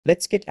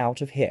Let's get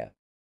out of here.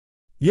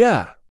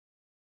 Yeah.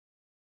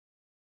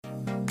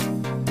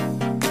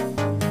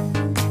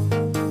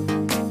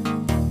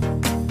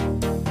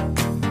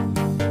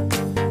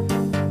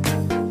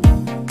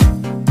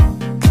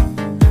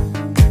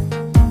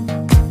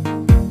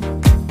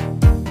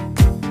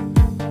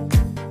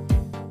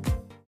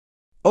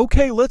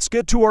 Okay, let's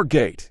get to our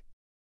gate.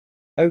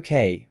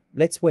 Okay,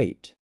 let's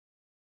wait.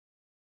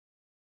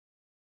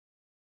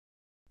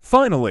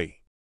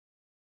 Finally.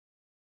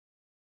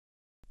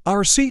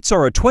 Our seats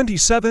are a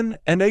 27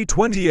 and a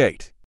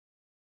 28.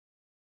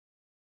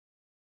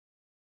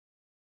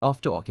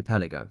 After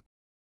archipelago.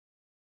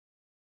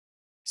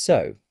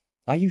 So,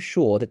 are you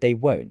sure that they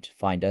won't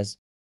find us?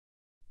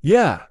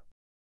 Yeah.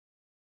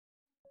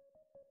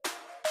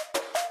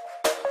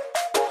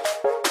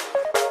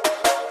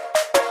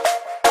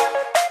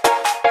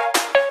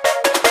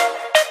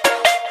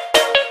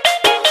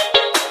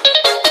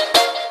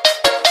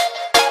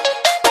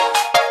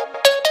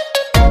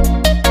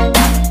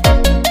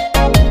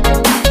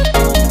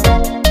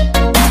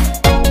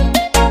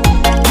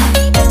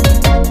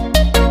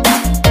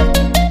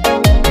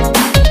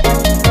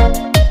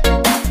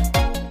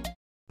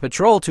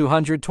 Patrol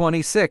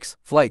 226,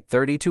 Flight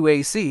 32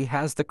 AC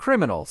has the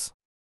criminals.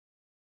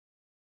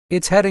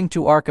 It's heading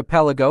to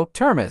Archipelago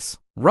Terminus,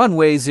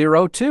 runway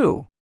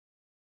 02.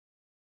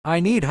 I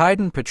need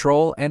Hayden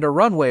Patrol and a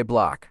runway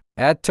block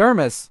at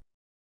Terminus.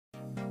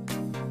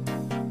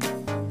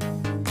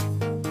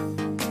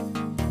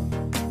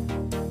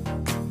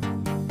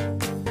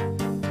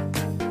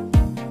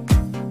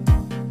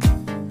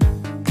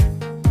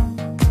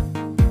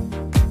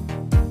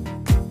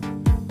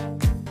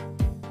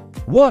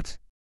 What?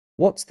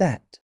 What's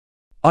that?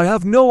 I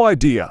have no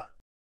idea.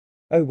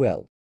 Oh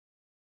well.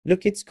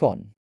 Look, it's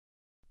gone.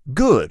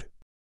 Good.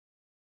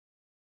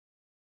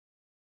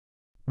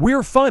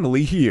 We're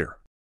finally here.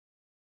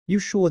 You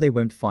sure they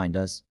won't find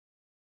us?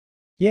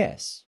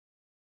 Yes.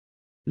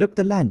 Look,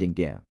 the landing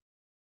gear.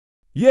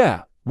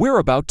 Yeah, we're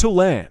about to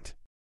land.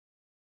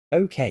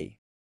 Okay.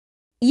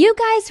 You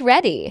guys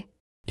ready?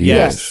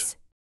 Yes.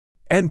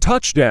 And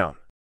touchdown.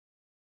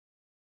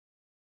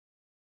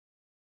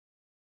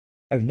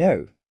 Oh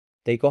no,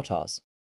 they got us.